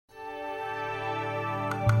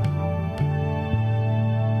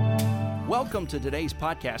Welcome to today's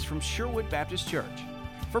podcast from Sherwood Baptist Church.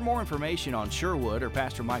 For more information on Sherwood or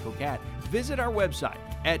Pastor Michael Catt, visit our website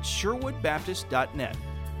at sherwoodbaptist.net.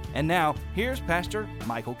 And now, here's Pastor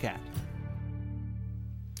Michael Catt.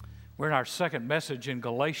 We're in our second message in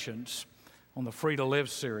Galatians on the Free to Live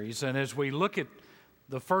series. And as we look at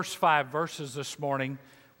the first 5 verses this morning,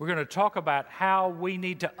 we're going to talk about how we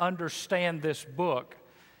need to understand this book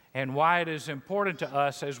and why it is important to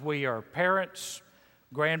us as we are parents,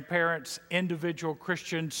 grandparents, individual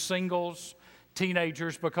Christians, singles,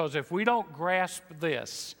 teenagers, because if we don't grasp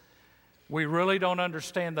this, we really don't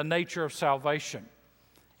understand the nature of salvation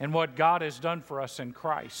and what God has done for us in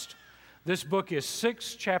Christ. This book is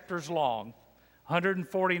 6 chapters long,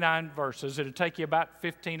 149 verses. It'll take you about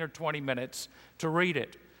 15 or 20 minutes to read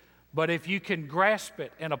it. But if you can grasp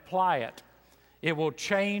it and apply it, it will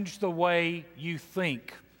change the way you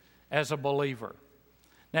think as a believer.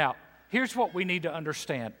 Now, here's what we need to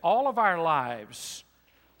understand. All of our lives,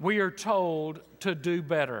 we are told to do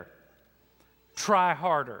better, try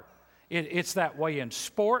harder. It's that way in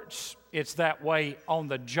sports. It's that way on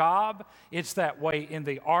the job. It's that way in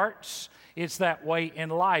the arts. It's that way in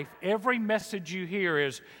life. Every message you hear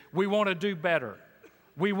is, we want to do better.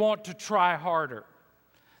 We want to try harder.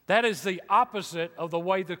 That is the opposite of the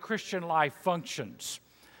way the Christian life functions.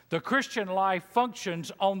 The Christian life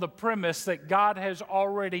functions on the premise that God has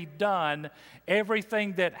already done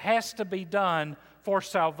everything that has to be done for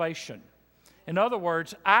salvation. In other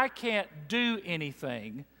words, I can't do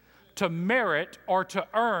anything to merit or to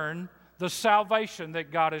earn the salvation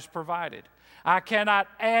that God has provided. I cannot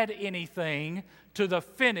add anything to the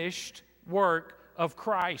finished work of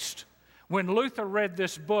Christ. When Luther read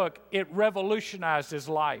this book, it revolutionized his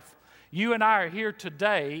life. You and I are here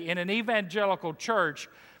today in an evangelical church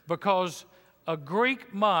because a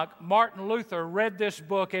Greek monk, Martin Luther, read this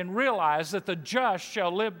book and realized that the just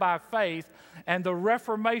shall live by faith, and the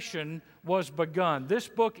Reformation was begun. This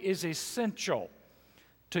book is essential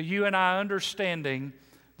to you and I understanding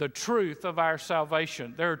the truth of our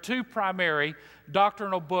salvation. There are 2 primary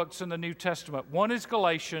doctrinal books in the New Testament. One is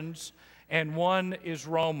Galatians and one is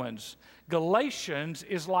Romans. Galatians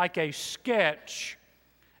is like a sketch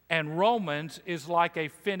and Romans is like a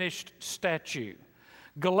finished statue.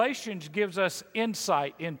 Galatians gives us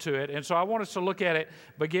insight into it, and so I want us to look at it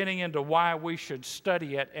beginning into why we should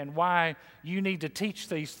study it and why you need to teach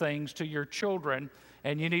these things to your children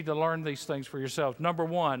and you need to learn these things for yourself. Number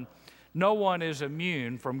 1, no one is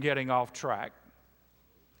immune from getting off track.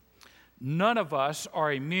 None of us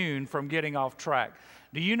are immune from getting off track.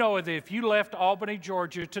 Do you know that if you left Albany,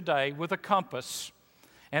 Georgia today with a compass,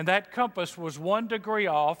 and that compass was 1 degree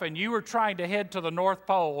off and you were trying to head to the North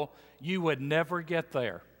Pole, you would never get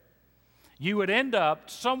there. You would end up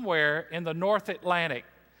somewhere in the North Atlantic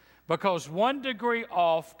because 1 degree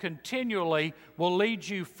off continually will lead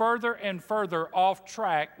you further and further off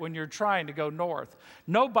track when you're trying to go north.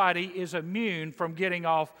 Nobody is immune from getting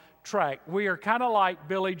off track. We are kind of like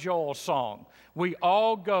Billy Joel's song. We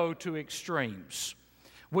all go to extremes.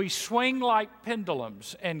 We swing like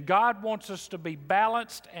pendulums, and God wants us to be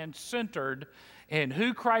balanced and centered in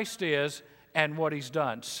who Christ is and what He's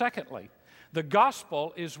done. Secondly, the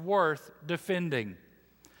gospel is worth defending.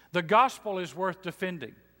 The gospel is worth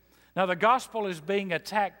defending. Now, the gospel is being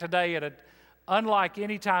attacked today unlike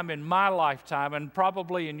any time in my lifetime and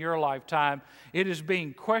probably in your lifetime. It is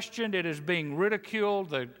being questioned. It is being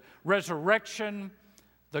ridiculed. The resurrection,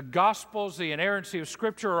 the Gospels, the inerrancy of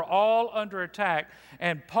Scripture are all under attack,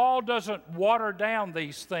 and Paul doesn't water down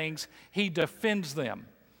these things. He defends them.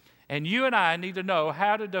 And you and I need to know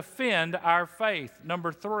how to defend our faith.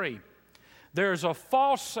 Number 3, there's a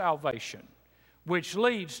false salvation which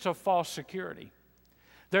leads to false security.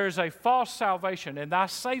 There's a false salvation, and I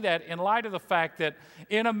say that in light of the fact that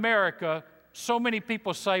in America, so many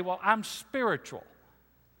people say, well, I'm spiritual.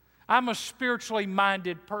 I'm a spiritually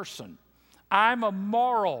minded person. I'm a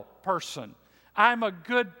moral person. I'm a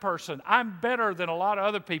good person. I'm better than a lot of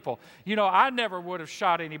other people. You know, I never would have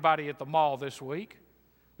shot anybody at the mall this week.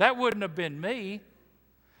 That wouldn't have been me.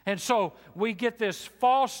 And so we get this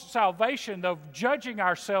false salvation of judging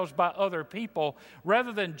ourselves by other people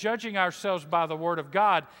rather than judging ourselves by the Word of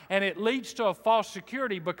God. And it leads to a false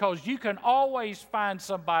security because you can always find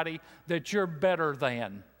somebody that you're better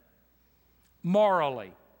than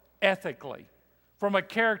morally, ethically, from a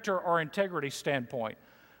character or integrity standpoint.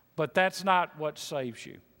 But that's not what saves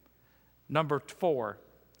you. Number 4,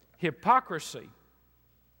 hypocrisy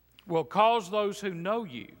will cause those who know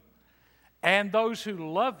you and those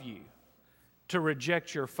who love you to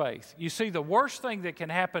reject your faith. You see, the worst thing that can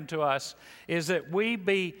happen to us is that we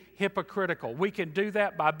be hypocritical. We can do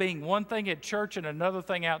that by being one thing at church and another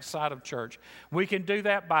thing outside of church. We can do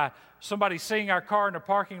that by somebody seeing our car in the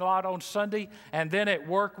parking lot on Sunday, and then at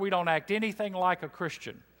work we don't act anything like a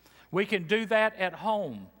Christian. We can do that at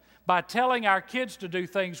home by telling our kids to do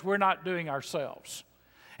things we're not doing ourselves.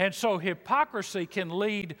 And so hypocrisy can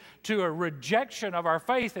lead to a rejection of our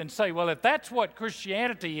faith and say, well, if that's what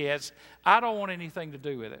Christianity is, I don't want anything to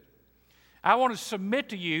do with it. I want to submit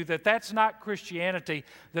to you that that's not Christianity,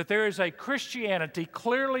 that there is a Christianity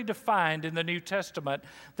clearly defined in the New Testament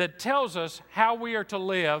that tells us how we are to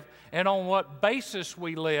live and on what basis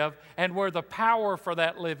we live and where the power for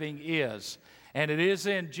that living is. And it is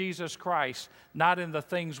in Jesus Christ, not in the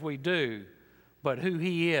things we do, but who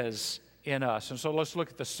He is in us. And so let's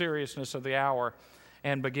look at the seriousness of the hour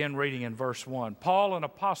and begin reading in verse 1. Paul, an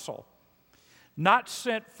apostle, not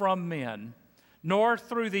sent from men, nor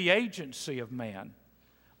through the agency of man,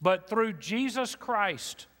 but through Jesus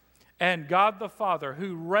Christ and God the Father,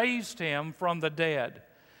 who raised Him from the dead,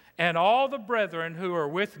 and all the brethren who are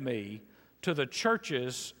with me, to the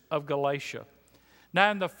churches of Galatia. Now,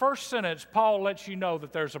 in the first sentence, Paul lets you know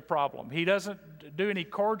that there's a problem. He doesn't do any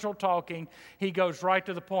cordial talking. He goes right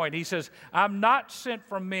to the point. He says, I'm not sent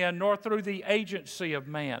from men, nor through the agency of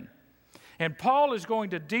man. And Paul is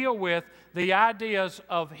going to deal with the ideas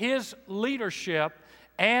of his leadership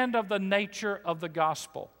and of the nature of the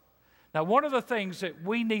gospel. Now, one of the things that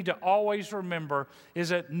we need to always remember is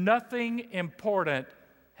that nothing important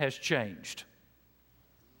has changed.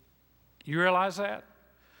 You realize that?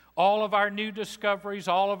 All of our new discoveries,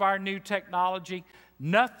 all of our new technology,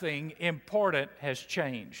 nothing important has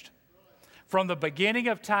changed. From the beginning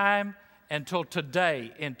of time until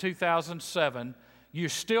today in 2007, you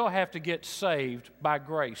still have to get saved by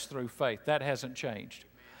grace through faith. That hasn't changed.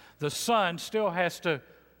 The sun still has to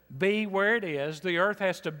be where it is. The earth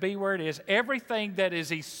has to be where it is. Everything that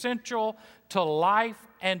is essential to life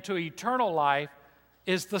and to eternal life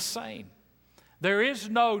is the same. There is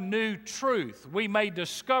no new truth. We may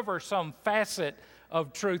discover some facet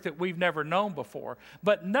of truth that we've never known before,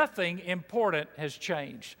 but nothing important has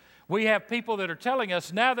changed. We have people that are telling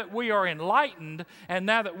us now that we are enlightened and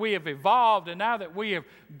now that we have evolved and now that we have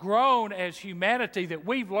grown as humanity, that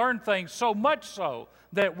we've learned things so much so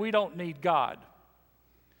that we don't need God.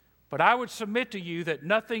 But I would submit to you that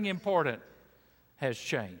nothing important has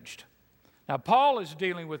changed. Now, Paul is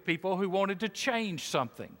dealing with people who wanted to change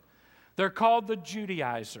something. They're called the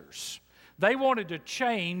Judaizers. They wanted to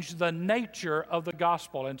change the nature of the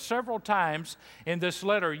gospel. And several times in this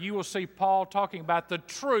letter, you will see Paul talking about the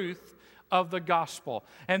truth of the gospel.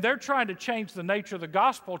 And they're trying to change the nature of the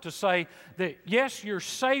gospel to say that, yes, you're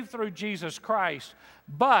saved through Jesus Christ,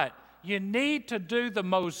 but you need to do the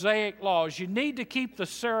Mosaic laws. You need to keep the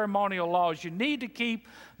ceremonial laws. You need to keep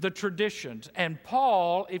the traditions. And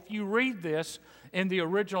Paul, if you read this in the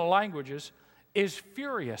original languages, is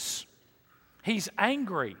furious. He's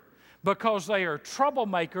angry because they are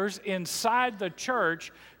troublemakers inside the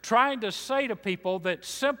church trying to say to people that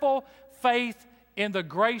simple faith in the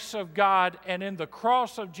grace of God and in the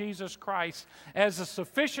cross of Jesus Christ as a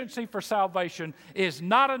sufficiency for salvation is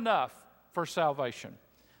not enough for salvation.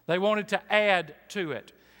 They wanted to add to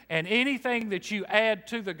it. And anything that you add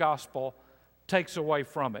to the gospel takes away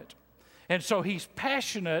from it. And so he's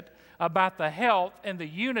passionate about the health and the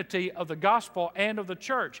unity of the gospel and of the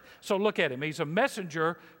church. So look at him. He's a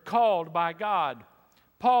messenger called by God.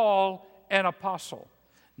 Paul, an apostle,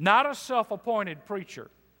 not a self-appointed preacher.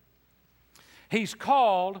 He's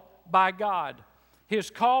called by God. His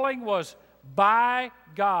calling was by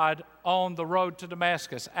God on the road to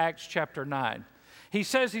Damascus, Acts chapter 9. He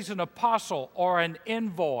says he's an apostle or an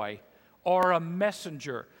envoy or a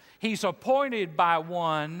messenger. He's appointed by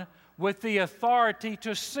one with the authority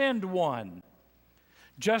to send one.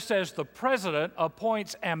 Just as the president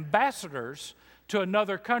appoints ambassadors to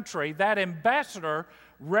another country, that ambassador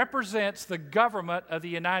represents the government of the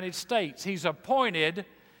United States. He's appointed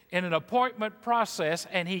in an appointment process,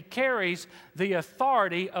 and he carries the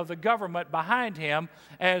authority of the government behind him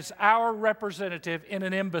as our representative in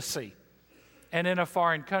an embassy and in a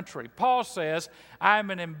foreign country. Paul says, I'm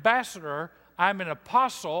an ambassador, I'm an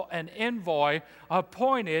apostle, an envoy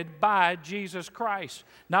appointed by Jesus Christ.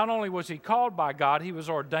 Not only was he called by God, he was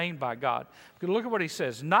ordained by God. Look at what he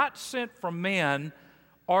says, not sent from men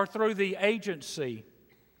or through the agency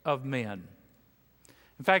of men.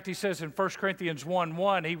 In fact, he says in 1 Corinthians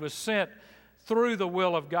 1:1, he was sent through the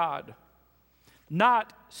will of God,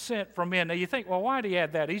 not sent from men. Now you think, well, why did he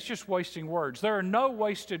add that? He's just wasting words. There are no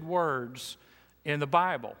wasted words in the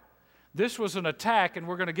Bible. This was an attack, and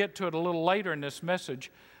we're going to get to it a little later in this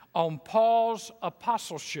message, on Paul's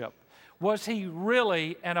apostleship. Was he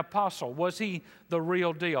really an apostle? Was he the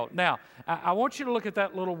real deal? Now, I want you to look at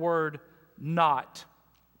that little word, not.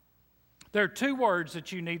 There are two words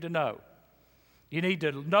that you need to know. You need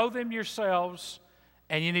to know them yourselves,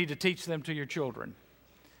 and you need to teach them to your children.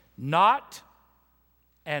 Not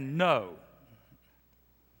and know.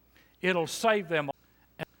 It'll save them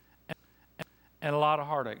and a lot of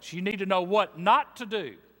heartaches. You need to know what not to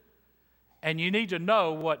do, and you need to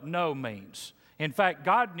know what no means. In fact,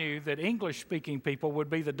 God knew that English-speaking people would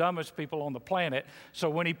be the dumbest people on the planet, so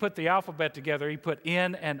when He put the alphabet together, He put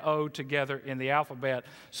N and O together in the alphabet.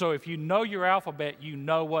 So if you know your alphabet, you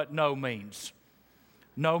know what no means.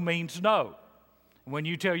 No means no. When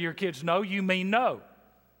you tell your kids no, you mean no.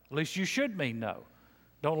 At least you should mean no.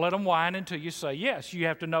 Don't let them whine until you say yes. You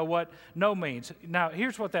have to know what no means. Now,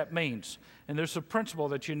 here's what that means, and there's a principle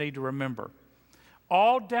that you need to remember.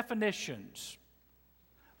 All definitions,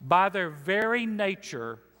 by their very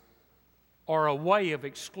nature, are a way of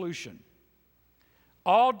exclusion.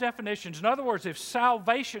 All definitions, in other words, if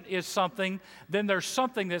salvation is something, then there's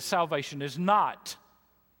something that salvation is not.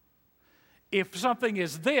 If something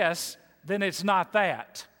is this, then it's not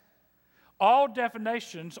that. All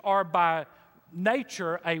definitions are by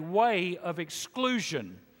nature a way of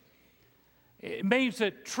exclusion. It means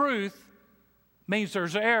that truth means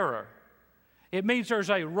there's error. It means there's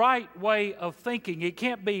a right way of thinking. It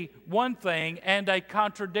can't be one thing and a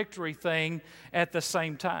contradictory thing at the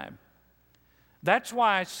same time. That's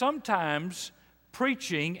why sometimes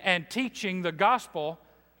preaching and teaching the gospel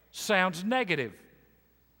sounds negative.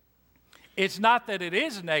 It's not that it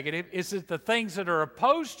is negative, it's that the things that are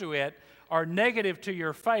opposed to it are negative to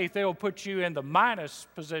your faith. They will put you in the minus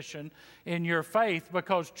position in your faith,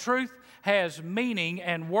 because truth has meaning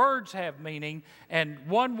and words have meaning, and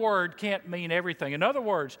one word can't mean everything. In other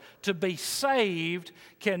words, to be saved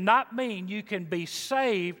cannot mean you can be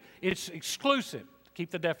saved. It's exclusive.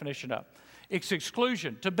 Keep the definition up. It's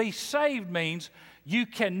exclusion. To be saved means you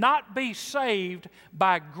cannot be saved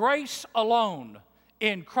by grace alone,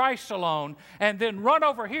 in Christ alone, and then run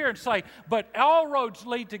over here and say, but all roads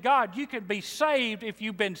lead to God. You can be saved if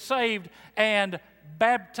you've been saved and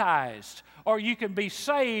baptized, or you can be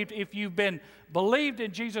saved if you've been believed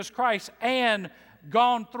in Jesus Christ and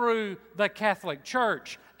gone through the Catholic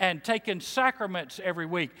Church and taken sacraments every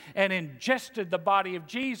week and ingested the body of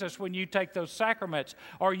Jesus when you take those sacraments,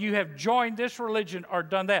 or you have joined this religion or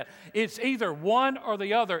done that. It's either one or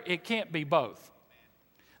the other. It can't be both.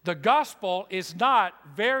 The gospel is not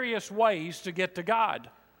various ways to get to God.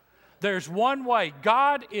 There's one way.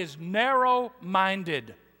 God is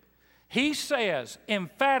narrow-minded. He says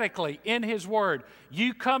emphatically in His Word,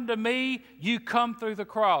 you come to me, you come through the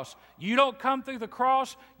cross. You don't come through the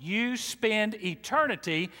cross, you spend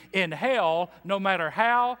eternity in hell no matter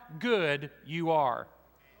how good you are.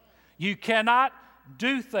 You cannot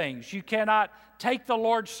do things. You cannot take the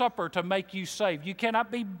Lord's Supper to make you saved. You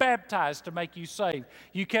cannot be baptized to make you saved.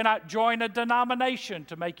 You cannot join a denomination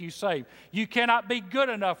to make you saved. You cannot be good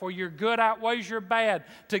enough where your good outweighs your bad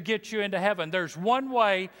to get you into heaven. There's one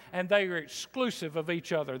way, and they are exclusive of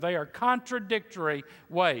each other. They are contradictory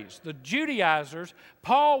ways. The Judaizers,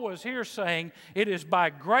 Paul was here saying it is by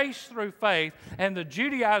grace through faith, and the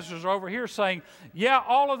Judaizers are over here saying, yeah,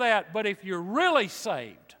 all of that, but if you're really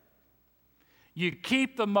saved, you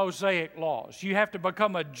keep the Mosaic laws. You have to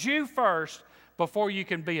become a Jew first before you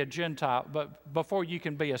can be a Gentile, but before you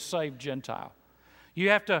can be a saved Gentile.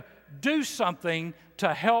 You have to do something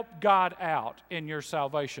to help God out in your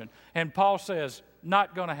salvation. And Paul says,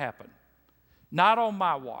 not going to happen. Not on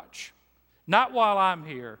my watch. Not while I'm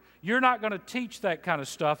here. You're not going to teach that kind of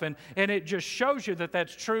stuff. And it just shows you that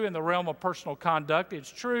that's true in the realm of personal conduct. It's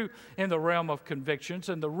true in the realm of convictions.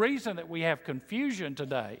 And the reason that we have confusion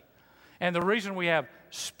today, and the reason we have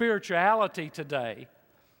spirituality today,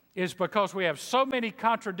 is because we have so many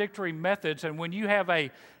contradictory methods. And when you have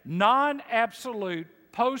a non-absolute,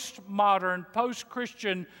 postmodern,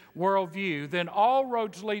 post-Christian worldview, then all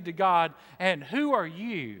roads lead to God. And who are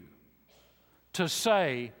you to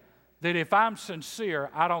say that if I'm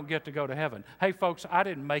sincere, I don't get to go to heaven? Hey, folks, I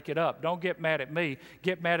didn't make it up. Don't get mad at me.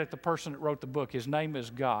 Get mad at the person that wrote the book. His name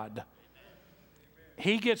is God.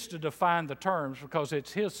 He gets to define the terms because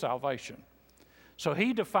it's His salvation. So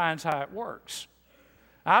He defines how it works.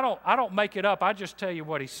 I don't make it up. I just tell you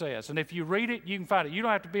what He says. And if you read it, you can find it. You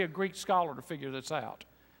don't have to be a Greek scholar to figure this out.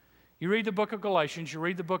 You read the book of Galatians, you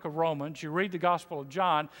read the book of Romans, you read the Gospel of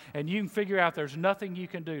John, and you can figure out there's nothing you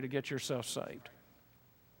can do to get yourself saved.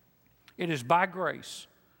 It is by grace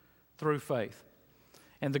through faith.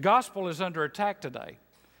 And the gospel is under attack today.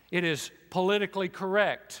 It is politically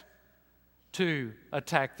correct to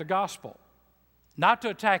attack the gospel. Not to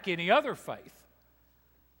attack any other faith,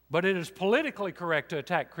 but it is politically correct to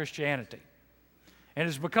attack Christianity. And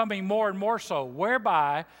it's becoming more and more so,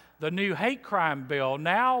 whereby the new hate crime bill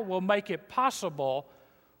now will make it possible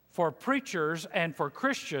for preachers and for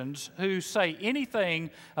Christians who say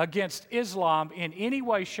anything against Islam in any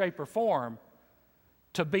way, shape, or form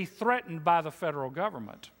to be threatened by the federal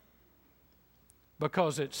government,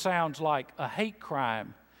 because it sounds like a hate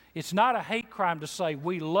crime. It's not a hate crime to say,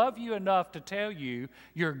 we love you enough to tell you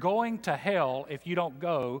you're going to hell if you don't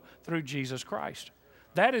go through Jesus Christ.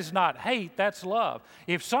 That is not hate, that's love.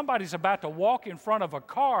 If somebody's about to walk in front of a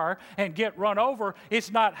car and get run over,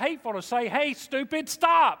 it's not hateful to say, hey, stupid,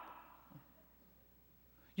 stop.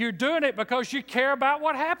 You're doing it because you care about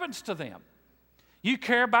what happens to them. You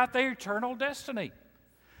care about their eternal destiny.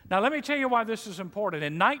 Now, let me tell you why this is important.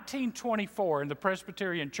 In 1924, in the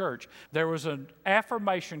Presbyterian Church, there was an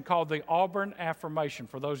affirmation called the Auburn Affirmation.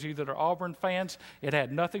 For those of you that are Auburn fans, it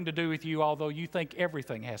had nothing to do with you, although you think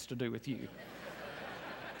everything has to do with you.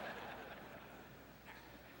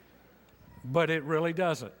 But it really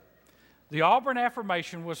doesn't. The Auburn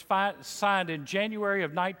Affirmation was signed in January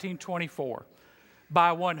of 1924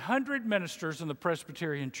 by 100 ministers in the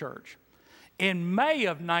Presbyterian Church. In May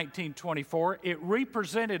of 1924, it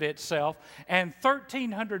represented itself, and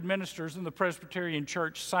 1,300 ministers in the Presbyterian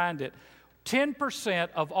Church signed it. 10%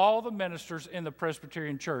 of all the ministers in the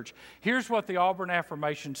Presbyterian Church. Here's what the Auburn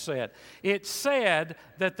Affirmation said. It said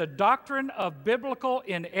that the doctrine of biblical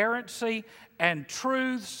inerrancy and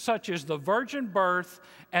truths such as the virgin birth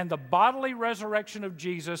and the bodily resurrection of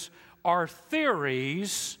Jesus are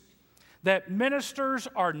theories that ministers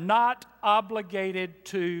are not obligated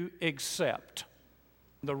to accept.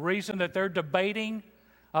 The reason that they're debating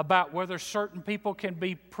about whether certain people can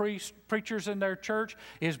be preachers in their church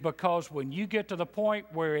is because when you get to the point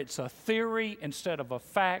where it's a theory instead of a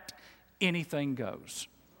fact, anything goes.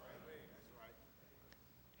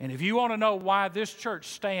 And if you want to know why this church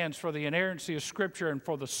stands for the inerrancy of Scripture and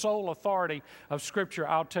for the sole authority of Scripture,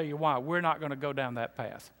 I'll tell you why. We're not going to go down that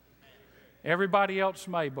path. Everybody else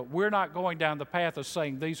may, but we're not going down the path of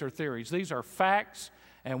saying these are theories. These are facts,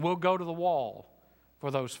 and we'll go to the wall for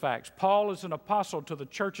those facts. Paul is an apostle to the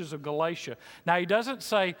churches of Galatia. Now, he doesn't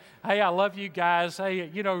say, hey, I love you guys. Hey,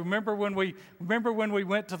 remember when we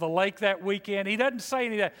went to the lake that weekend? He doesn't say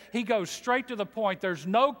any of that. He goes straight to the point. There's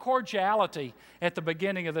no cordiality at the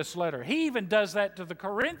beginning of this letter. He even does that to the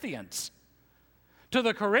Corinthians. To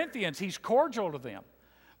the Corinthians, he's cordial to them.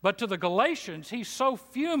 But to the Galatians, he's so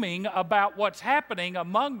fuming about what's happening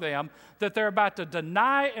among them that they're about to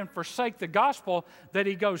deny and forsake the gospel that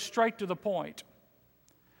he goes straight to the point.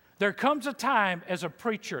 There comes a time as a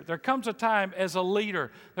preacher, there comes a time as a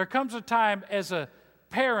leader, there comes a time as a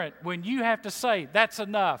parent when you have to say, that's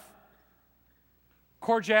enough.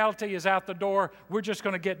 Cordiality is out the door. We're just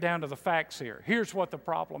going to get down to the facts here. Here's what the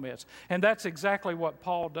problem is. And that's exactly what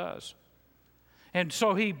Paul does. And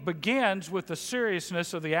so he begins with the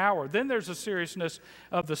seriousness of the hour. Then there's the seriousness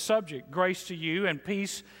of the subject. Grace to you and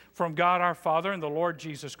peace from God our Father and the Lord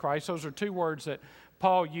Jesus Christ. Those are two words that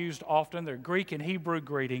Paul used often. They're Greek and Hebrew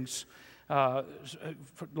greetings.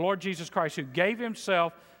 Lord Jesus Christ, who gave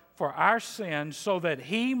himself for our sins so that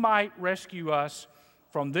he might rescue us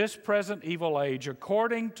from this present evil age,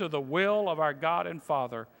 according to the will of our God and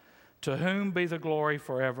Father, to whom be the glory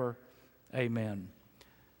forever. Amen.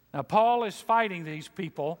 Now, Paul is fighting these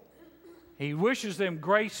people. He wishes them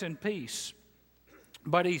grace and peace.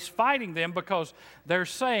 But he's fighting them because they're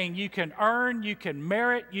saying you can earn, you can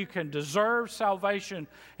merit, you can deserve salvation.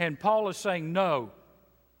 And Paul is saying, no,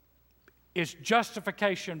 it's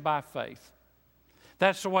justification by faith.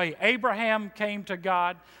 That's the way Abraham came to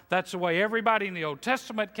God. That's the way everybody in the Old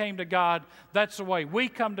Testament came to God. That's the way we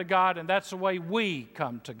come to God, and that's the way we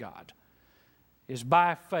come to God, is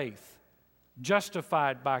by faith.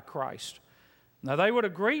 Justified by Christ. Now, they would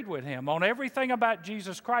have agreed with him on everything about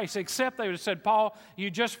Jesus Christ, except they would have said, Paul,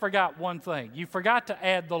 you just forgot one thing. You forgot to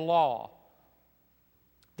add the law.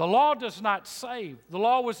 The law does not save. The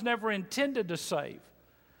law was never intended to save.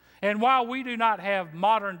 And while we do not have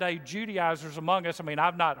modern-day Judaizers among us,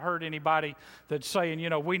 I've not heard anybody that's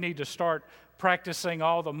saying, we need to start practicing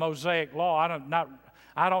all the Mosaic law.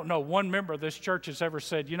 I don't know one member of this church has ever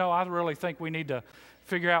said, I really think we need to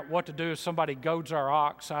figure out what to do if somebody goads our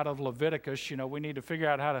ox out of Leviticus. We need to figure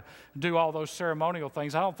out how to do all those ceremonial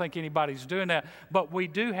things. I don't think anybody's doing that. But we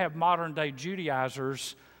do have modern-day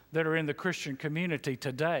Judaizers that are in the Christian community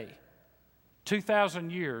today,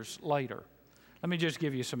 2,000 years later. Let me just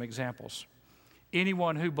give you some examples.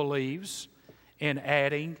 Anyone who believes in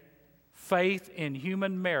adding faith in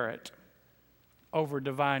human merit over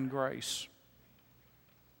divine grace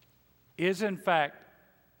is, in fact,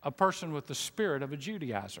 a person with the spirit of a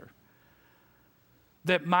Judaizer.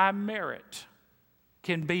 That my merit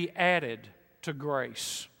can be added to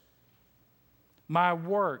grace. My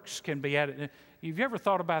works can be added. Have you ever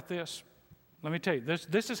thought about this? Let me tell you,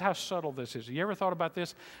 this is how subtle this is. Have you ever thought about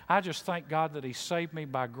this? I just thank God that He saved me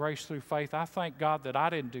by grace through faith. I thank God that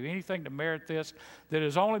I didn't do anything to merit this, that it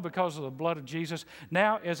is only because of the blood of Jesus.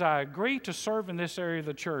 Now, as I agree to serve in this area of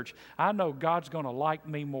the church, I know God's going to like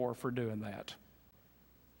me more for doing that.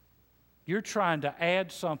 You're trying to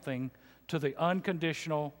add something to the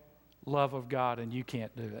unconditional love of God, and you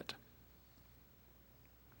can't do it.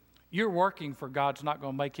 You're working for God's not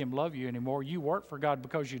going to make Him love you anymore. You work for God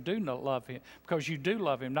because you do love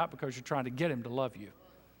Him, not because you're trying to get Him to love you.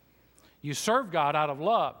 You serve God out of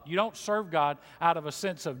love. You don't serve God out of a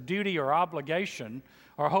sense of duty or obligation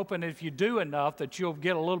or hoping if you do enough that you'll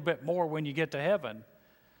get a little bit more when you get to heaven.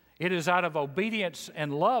 It is out of obedience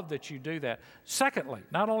and love that you do that. Secondly,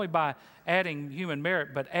 not only by adding human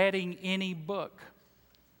merit, but adding any book.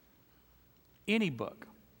 Any book.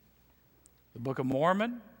 The Book of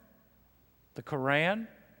Mormon, the Quran.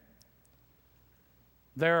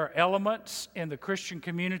 There are elements in the Christian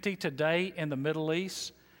community today in the Middle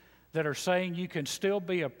East that are saying you can still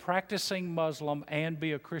be a practicing Muslim and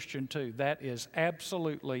be a Christian too. That is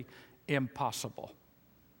absolutely impossible.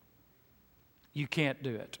 You can't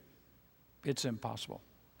do it. It's impossible.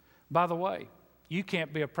 By the way, you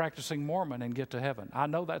can't be a practicing Mormon and get to heaven. I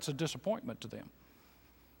know that's a disappointment to them.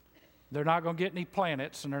 They're not going to get any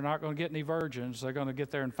planets and they're not going to get any virgins. They're going to get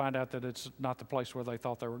there and find out that it's not the place where they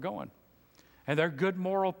thought they were going. And they're good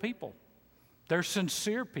moral people. They're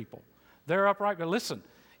sincere people. They're upright. But listen,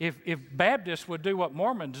 if Baptists would do what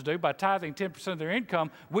Mormons do by tithing 10% of their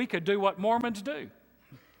income, we could do what Mormons do.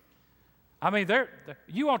 I mean,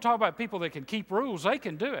 you want to talk about people that can keep rules, they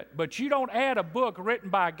can do it. But you don't add a book written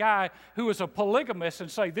by a guy who is a polygamist and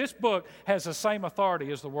say this book has the same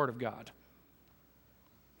authority as the Word of God.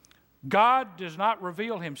 God does not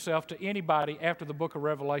reveal Himself to anybody after the book of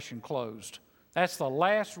Revelation closed. That's the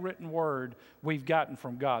last written word we've gotten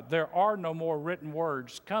from God. There are no more written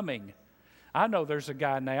words coming. I know there's a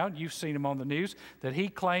guy now, you've seen him on the news, that he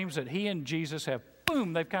claims that he and Jesus have,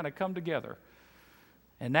 boom, they've kind of come together.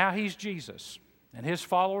 And now he's Jesus. And his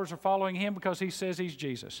followers are following him because he says he's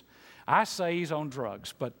Jesus. I say he's on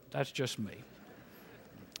drugs, but that's just me.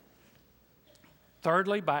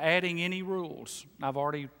 Thirdly, by adding any rules. I've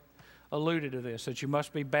already alluded to this, that you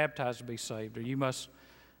must be baptized to be saved, or you must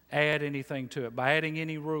add anything to it. By adding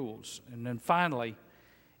any rules. And then finally,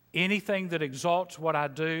 anything that exalts what I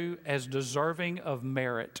do as deserving of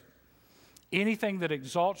merit. Anything that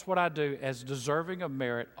exalts what I do as deserving of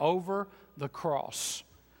merit over the cross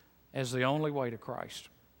as the only way to Christ.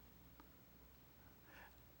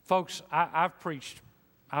 Folks, I've preached,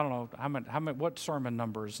 I don't know, how many, what sermon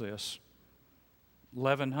number is this?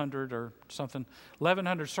 1,100 or something.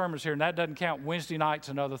 1,100 sermons here, and that doesn't count Wednesday nights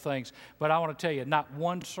and other things. But I want to tell you, not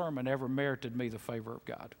one sermon ever merited me the favor of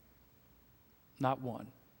God. Not one.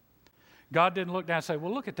 God didn't look down and say,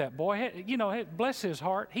 well, look at that boy. Hey, you know, hey, bless his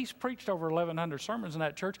heart. He's preached over 1,100 sermons in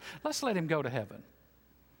that church. Let's let him go to heaven.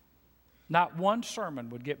 Not one sermon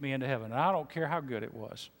would get me into heaven, and I don't care how good it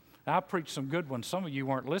was. I preached some good ones. Some of you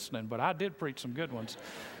weren't listening, but I did preach some good ones.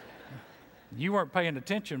 You weren't paying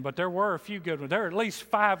attention, but there were a few good ones. There are at least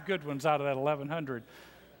 5 good ones out of that 1,100,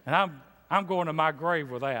 and I'm going to my grave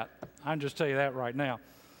with that. I can just tell you that right now.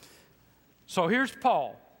 So here's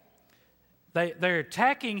Paul. They're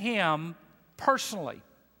attacking him personally.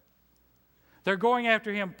 They're going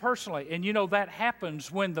after him personally, and you know that happens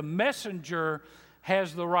when the messenger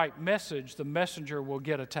has the right message, the messenger will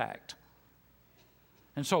get attacked.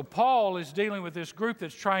 And so Paul is dealing with this group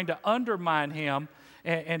that's trying to undermine him,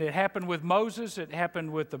 and it happened with Moses, it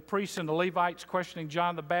happened with the priests and the Levites questioning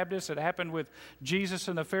John the Baptist, it happened with Jesus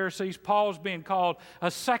and the Pharisees. Paul's being called a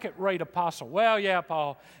second-rate apostle. Well, yeah,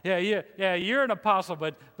 Paul, yeah, you're an apostle,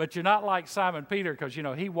 but you're not like Simon Peter because, you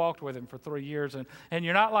know, he walked with him for 3 years, and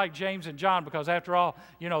you're not like James and John because, after all,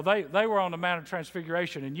 you know, they were on the Mount of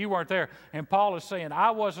Transfiguration and you weren't there. And Paul is saying, I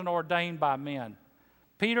wasn't ordained by men.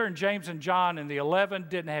 Peter and James and John and the 11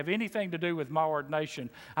 didn't have anything to do with my ordination.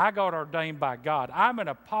 I got ordained by God. I'm an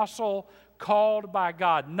apostle called by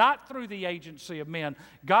God, not through the agency of men.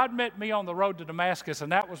 God met me on the road to Damascus,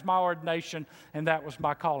 and that was my ordination, and that was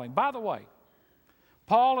my calling. By the way,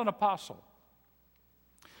 Paul, an apostle.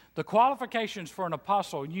 The qualifications for an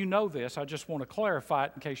apostle, you know this, I just want to clarify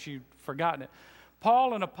it in case you've forgotten it.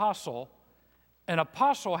 Paul, an apostle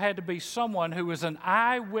had to be someone who was an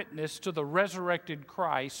eyewitness to the resurrected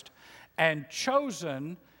Christ and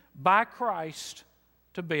chosen by Christ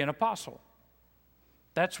to be an apostle.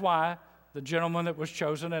 That's why the gentleman that was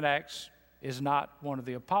chosen in Acts is not one of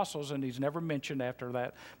the apostles, and he's never mentioned after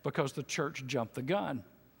that because the church jumped the gun.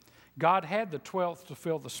 God had the 12th to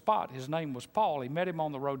fill the spot. His name was Paul. He met him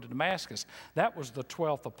on the road to Damascus. That was the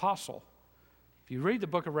 12th apostle. If you read the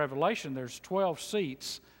book of Revelation, there's 12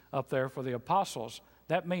 seats up there for the apostles.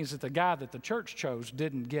 That means that the guy that the church chose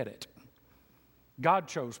didn't get it. God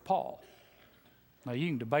chose Paul. Now, you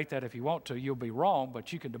can debate that if you want to. You'll be wrong,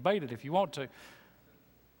 but you can debate it if you want to.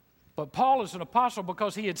 But Paul is an apostle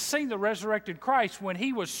because he had seen the resurrected Christ. When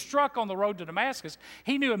he was struck on the road to Damascus,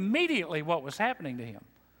 he knew immediately what was happening to him.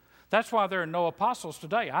 That's why there are no apostles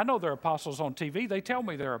today. I know there are apostles on TV. They tell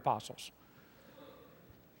me they're apostles.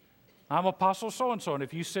 I'm apostle so-and-so, and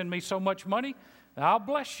if you send me so much money, I'll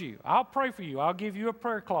bless you. I'll pray for you. I'll give you a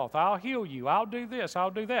prayer cloth. I'll heal you. I'll do this.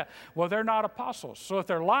 I'll do that. Well, they're not apostles. So if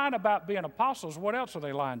they're lying about being apostles, what else are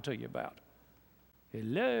they lying to you about?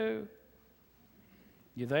 Hello?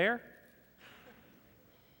 You there?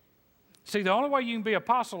 See, the only way you can be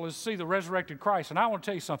apostle is to see the resurrected Christ. And I want to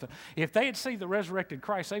tell you something. If they had seen the resurrected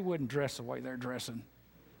Christ, they wouldn't dress the way they're dressing.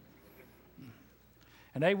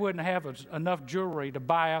 And they wouldn't have enough jewelry to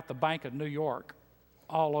buy out the Bank of New York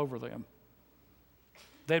all over them.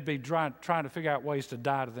 They'd be trying to figure out ways to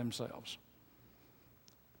die to themselves.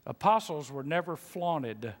 Apostles were never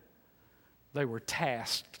flaunted. They were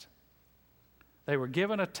tasked. They were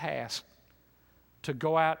given a task to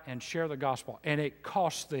go out and share the gospel. And it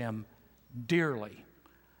cost them dearly.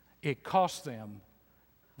 It cost them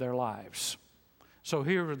their lives. So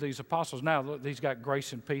here are these apostles. Now, look, these got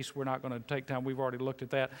grace and peace. We're not going to take time. We've already looked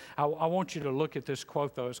at that. I want you to look at this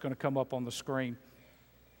quote, though. It's going to come up on the screen.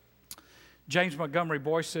 James Montgomery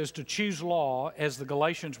Boyce says, to choose law, as the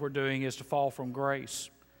Galatians were doing, is to fall from grace.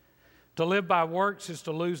 To live by works is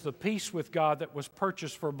to lose the peace with God that was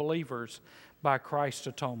purchased for believers by Christ's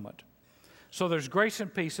atonement. So there's grace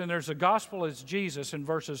and peace, and there's the gospel as Jesus in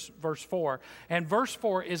verse 4. And verse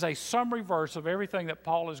 4 is a summary verse of everything that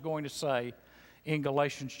Paul is going to say in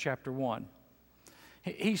Galatians chapter 1.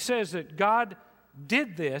 He says that God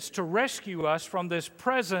did this to rescue us from this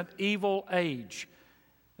present evil age.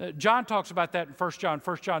 John talks about that in 1 John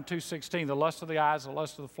 2:16, the lust of the eyes, the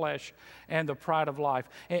lust of the flesh, and the pride of life.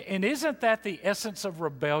 And isn't that the essence of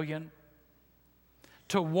rebellion?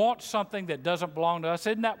 To want something that doesn't belong to us.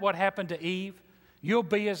 Isn't that what happened to Eve? You'll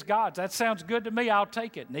be as gods. That sounds good to me. I'll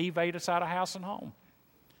take it. And Eve ate us out of house and home.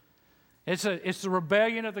 It's the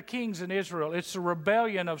rebellion of the kings in Israel. It's the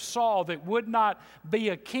rebellion of Saul that would not be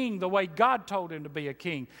a king the way God told him to be a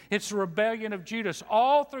king. It's the rebellion of Judas.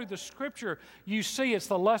 All through the Scripture, you see it's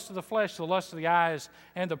the lust of the flesh, the lust of the eyes,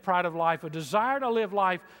 and the pride of life, a desire to live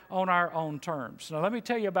life on our own terms. Now, let me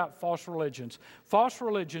tell you about false religions. False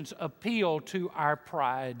religions appeal to our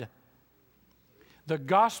pride. The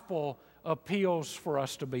gospel appeals for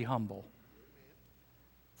us to be humble.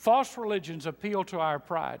 False religions appeal to our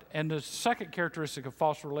pride. And the second characteristic of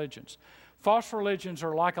false religions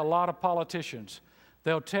are like a lot of politicians.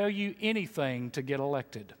 They'll tell you anything to get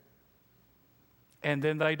elected. And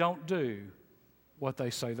then they don't do what they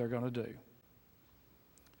say they're going to do.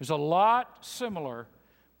 There's a lot similar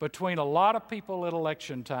between a lot of people at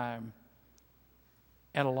election time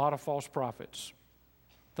and a lot of false prophets.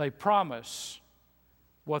 They promise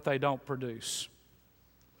what they don't produce.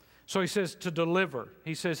 So he says to deliver.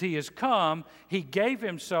 He says he has come, he gave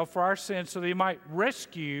himself for our sins so that he might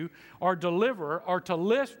rescue or deliver or to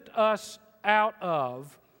lift us out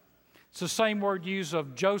of. It's the same word used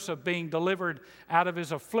of Joseph being delivered out of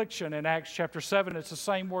his affliction in Acts chapter 7. It's the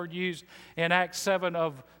same word used in Acts 7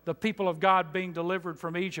 of the people of God being delivered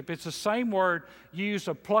from Egypt. It's the same word used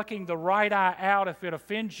of plucking the right eye out if it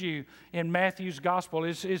offends you in Matthew's gospel.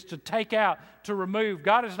 Is to take out, to remove.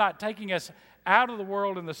 God is not taking us out of the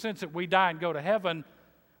world in the sense that we die and go to heaven,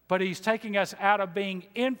 but he's taking us out of being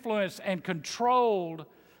influenced and controlled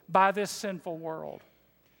by this sinful world.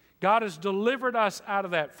 God has delivered us out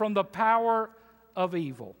of that, from the power of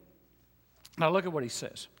evil. Now look at what he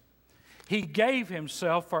says. He gave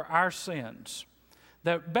himself for our sins.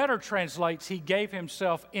 That better translates, he gave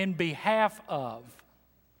himself in behalf of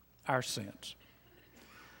our sins.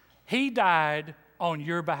 He died on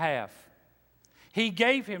your behalf. He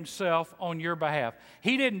gave himself on your behalf.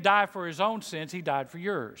 He didn't die for his own sins, he died for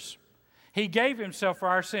yours. He gave himself for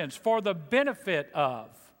our sins, for the benefit of.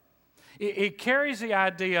 It carries the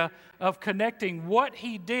idea of connecting what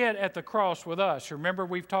he did at the cross with us. Remember,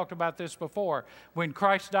 we've talked about this before. When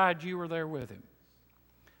Christ died, you were there with him.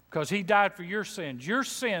 Because he died for your sins. Your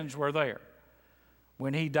sins were there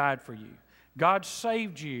when he died for you. God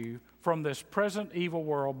saved you from this present evil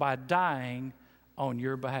world by dying on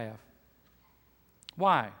your behalf.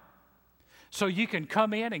 Why? So you can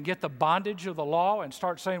come in and get the bondage of the law and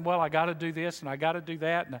start saying, well, I got to do this and I got to do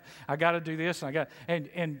that and I got to do this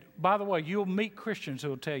and by the way, you'll meet Christians who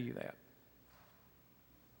will tell you that.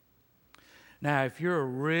 Now, if you're a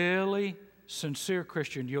really sincere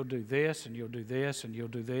Christian, you'll do this and you'll do this and you'll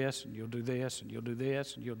do this and you'll do this and you'll do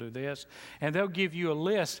this and you'll do this. And they'll give you a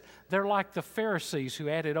list. They're like the Pharisees who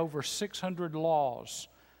added over 600 laws.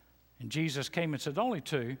 And Jesus came and said, only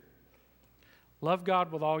two. Love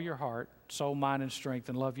God with all your heart, soul, mind, and strength,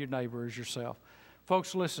 and love your neighbor as yourself.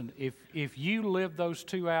 Folks, listen, if you live those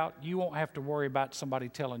two out, you won't have to worry about somebody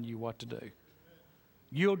telling you what to do.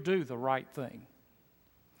 You'll do the right thing.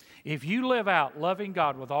 If you live out loving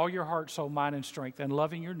God with all your heart, soul, mind, and strength, and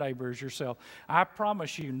loving your neighbor as yourself, I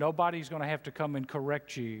promise you nobody's going to have to come and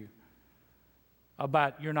correct you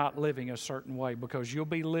about you're not living a certain way, because you'll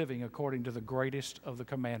be living according to the greatest of the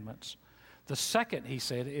commandments. The second, he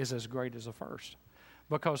said, is as great as the first.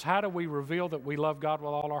 Because how do we reveal that we love God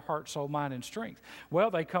with all our heart, soul, mind, and strength?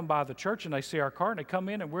 Well, they come by the church and they see our car and they come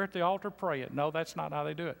in and we're at the altar praying. No, that's not how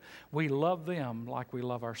they do it. We love them like we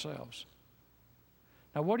love ourselves.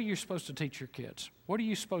 Now, what are you supposed to teach your kids? What are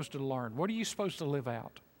you supposed to learn? What are you supposed to live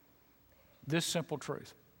out? This simple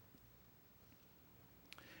truth.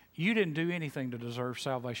 You didn't do anything to deserve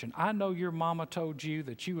salvation. I know your mama told you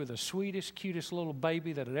that you were the sweetest, cutest little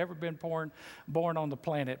baby that had ever been born on the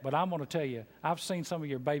planet, but I'm going to tell you, I've seen some of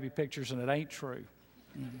your baby pictures and it ain't true.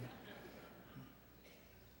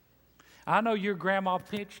 I know your grandma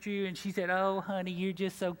pinched you and she said, oh, honey, you're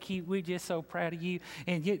just so cute. We're just so proud of you.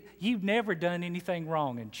 And you've never done anything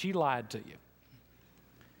wrong, and she lied to you.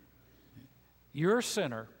 You're a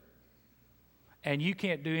sinner, and you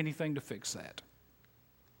can't do anything to fix that.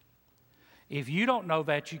 If you don't know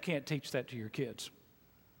that, you can't teach that to your kids.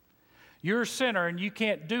 You're a sinner, and you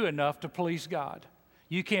can't do enough to please God.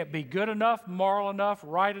 You can't be good enough, moral enough,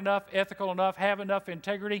 right enough, ethical enough, have enough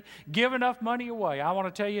integrity, give enough money away. I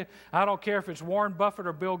want to tell you, I don't care if it's Warren Buffett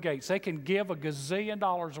or Bill Gates. They can give $1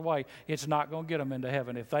 gazillion away. It's not going to get them into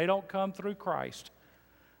heaven. If they don't come through Christ,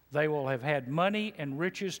 they will have had money and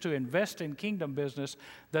riches to invest in kingdom business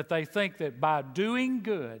that they think that by doing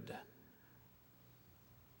good,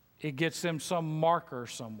 it gets them some marker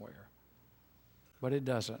somewhere. But it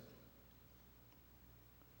doesn't.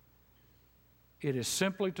 It is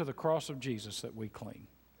simply to the cross of Jesus that we cling.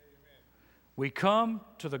 Amen. We come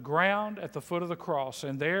to the ground at the foot of the cross,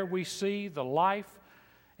 and there we see the life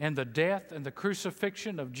and the death and the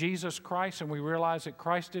crucifixion of Jesus Christ, and we realize that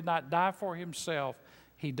Christ did not die for himself.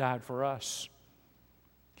 He died for us.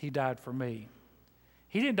 He died for me.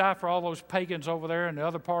 He didn't die for all those pagans over there in the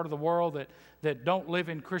other part of the world that don't live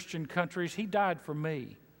in Christian countries. He died for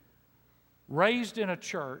me. Raised in a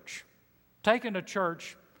church, taken to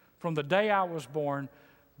church from the day I was born,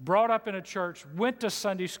 brought up in a church, went to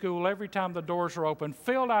Sunday school every time the doors were open,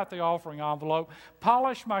 filled out the offering envelope,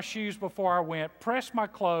 polished my shoes before I went, pressed my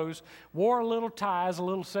clothes, wore a little tie as a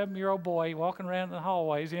little 7-year-old boy walking around in the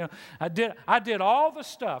hallways. You know, I did all the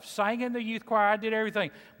stuff, sang in the youth choir, I did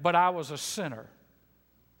everything, but I was a sinner.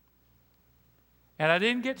 And I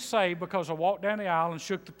didn't get saved because I walked down the aisle and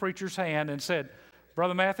shook the preacher's hand and said,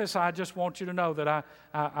 Brother Mathis, I just want you to know that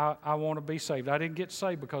I want to be saved. I didn't get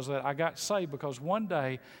saved because of that. I got saved because one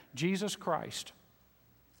day Jesus Christ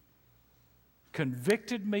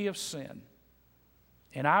convicted me of sin.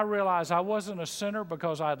 And I realized I wasn't a sinner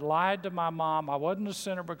because I'd lied to my mom. I wasn't a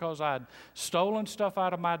sinner because I'd stolen stuff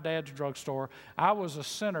out of my dad's drugstore. I was a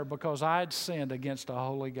sinner because I had sinned against a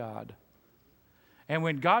holy God. And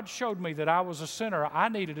when God showed me that I was a sinner, I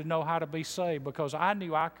needed to know how to be saved because I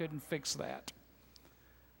knew I couldn't fix that.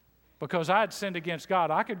 Because I had sinned against God.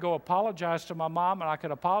 I could go apologize to my mom and I could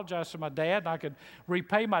apologize to my dad and I could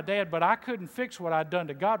repay my dad, but I couldn't fix what I'd done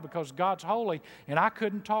to God because God's holy, and I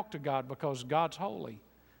couldn't talk to God because God's holy.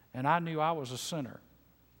 And I knew I was a sinner.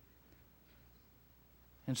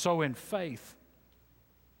 And so in faith,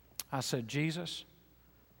 I said, Jesus,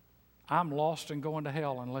 I'm lost and going to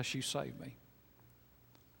hell unless you save me.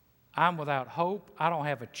 I'm without hope. I don't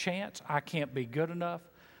have a chance. I can't be good enough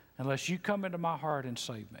unless you come into my heart and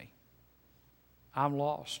save me. I'm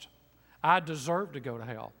lost. I deserve to go to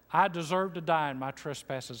hell. I deserve to die in my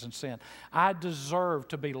trespasses and sin. I deserve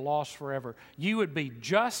to be lost forever. You would be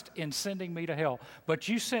just in sending me to hell. But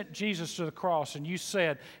you sent Jesus to the cross and you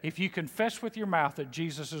said, if you confess with your mouth that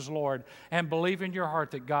Jesus is Lord and believe in your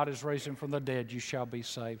heart that God has raised him from the dead, you shall be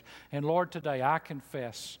saved. And Lord, today I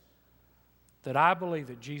confess that I believe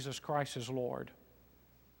that Jesus Christ is Lord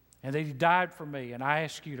and that he died for me. And I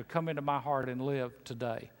ask you to come into my heart and live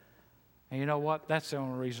today. And you know what? That's the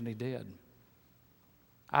only reason he did.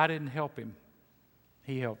 I didn't help him.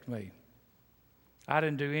 He helped me. I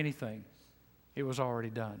didn't do anything. It was already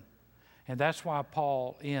done. And that's why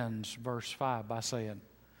Paul ends verse 5 by saying,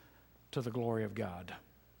 to the glory of God.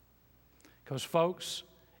 Because folks,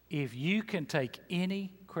 if you can take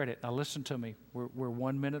any credit, now listen to me, we're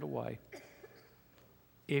 1 minute away.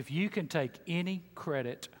 If you can take any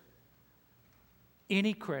credit,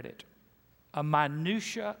 a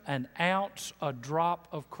minutia, an ounce, a drop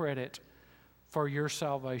of credit for your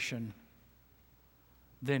salvation,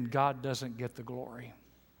 then God doesn't get the glory.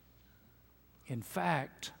 In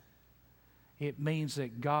fact, it means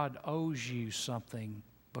that God owes you something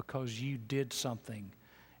because you did something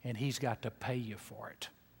and He's got to pay you for it.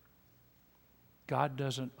 God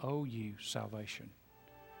doesn't owe you salvation.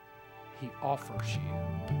 He offers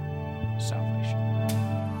you salvation.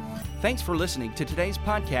 Thanks for listening to today's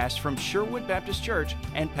podcast from Sherwood Baptist Church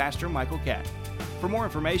and Pastor Michael Catt. For more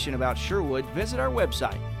information about Sherwood, visit our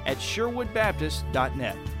website at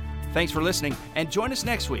sherwoodbaptist.net. Thanks for listening, and join us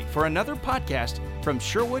next week for another podcast from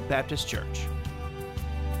Sherwood Baptist Church.